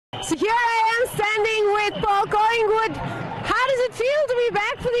So here I am standing with Paul Collingwood. How does it feel to be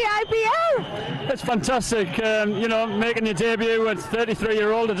back for the IPL? It's fantastic, making your debut at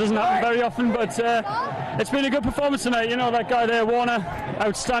 33-year-old. It doesn't happen very often, but it's been a good performance tonight. You know, that guy there, Warner,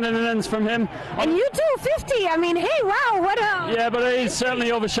 outstanding innings from him. And you too, 50. I mean, hey, wow, what a... Yeah, but he's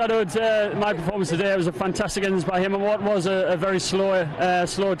certainly overshadowed my performance today. It was a fantastic innings by him, and what was a very slow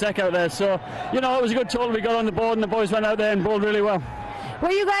deck out there. So, it was a good total. We got on the board, and the boys went out there and bowled really well. Were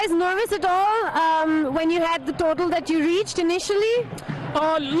you guys nervous at all when you had the total that you reached initially?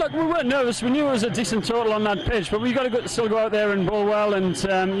 Oh, look, we weren't nervous. We knew it was a decent total on that pitch, but we got to still go out there and bowl well and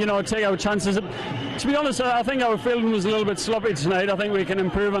take our chances. To be honest, I think our fielding was a little bit sloppy tonight. I think we can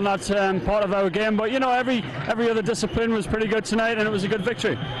improve on that part of our game. But every other discipline was pretty good tonight, and it was a good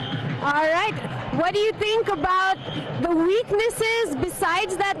victory. All right. What do you think about the weaknesses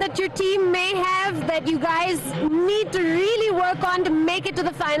besides that your team may have that you guys need to really work on to make it to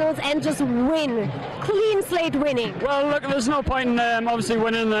the finals and just win? Clean slate winning. Well, look, there's no point in obviously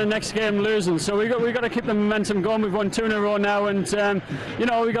winning the next game losing. So we got to keep the momentum going. We've won 2 in a row now, and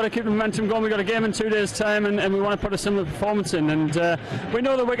we got to keep the momentum going. We got a game in 2 days' time, and we want to put a similar performance in. And we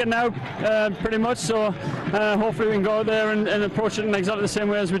know the wicket now pretty much. So hopefully we can go out there and approach it in exactly the same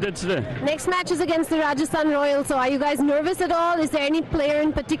way as we did today. Next match is against the Rajasthan Royals. So are you guys nervous at all? Is there any player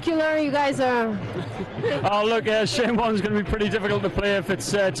in particular you guys are? Oh, look, Shane Warne's going to be pretty difficult to play if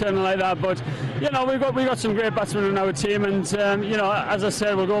it's turning like that. But we got some great batsmen in our team, and as I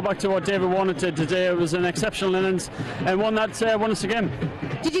said, we'll go back to what David Warner did today. It was an exceptional innings and one that won us the game.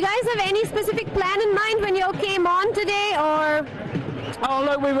 Did you guys have any specific plan in mind when you all came on today, or? Oh,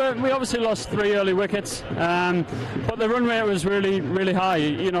 look, we obviously lost 3 early wickets, but the run rate was really, really high.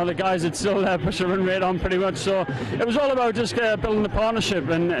 The guys had still pushed the run rate on pretty much, so it was all about just building the partnership.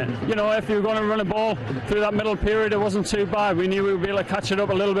 And if you were going to run a ball through that middle period, it wasn't too bad. We knew we would be able to catch it up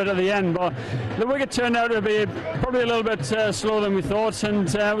a little bit at the end, but the wicket turned out to be probably a little bit slower than we thought,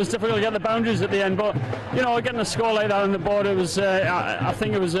 and it was difficult to get the boundaries at the end. But getting a score like that on the board, it was. I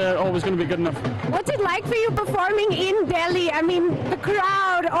think it was always going to be good enough. What's it like for you performing in Delhi? I mean, the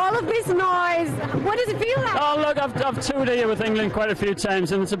crowd, all of this noise. What does it feel like? Oh, look, I've toured here with England quite a few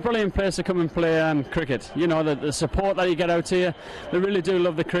times, and it's a brilliant place to come and play cricket. The support that you get out here, they really do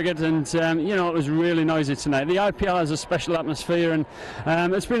love the cricket, and it was really noisy tonight. The IPL has a special atmosphere,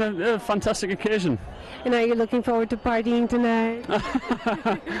 and it's been a fantastic occasion. And are you looking forward to partying tonight?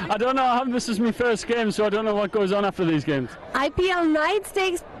 I don't know. This is my first game, so I don't know what goes on after these games. IPL nights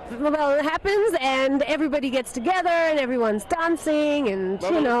it happens, and everybody gets together, and everyone's dancing, and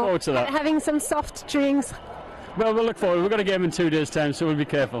we'll look forward to that. Having some soft drinks. Well, we'll look forward. We've got a game in 2 days' time, so we'll be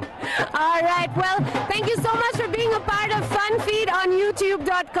careful. All right. Well, thank you so much for being a part of FunFeed on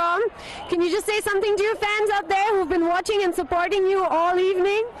YouTube.com. Can you just say something to your fans out there who've been watching and supporting you all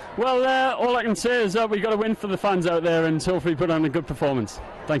evening? Well, all I can say is that we've got to win for the fans out there and hopefully put on a good performance.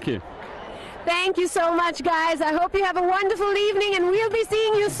 Thank you. Thank you so much, guys. I hope you have a wonderful evening, and we'll be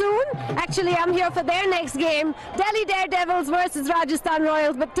seeing you soon. Actually, I'm here for their next game, Delhi Daredevils versus Rajasthan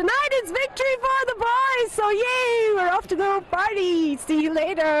Royals. But tonight it's victory for the boys, so yay! We're off to go party. See you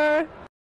later.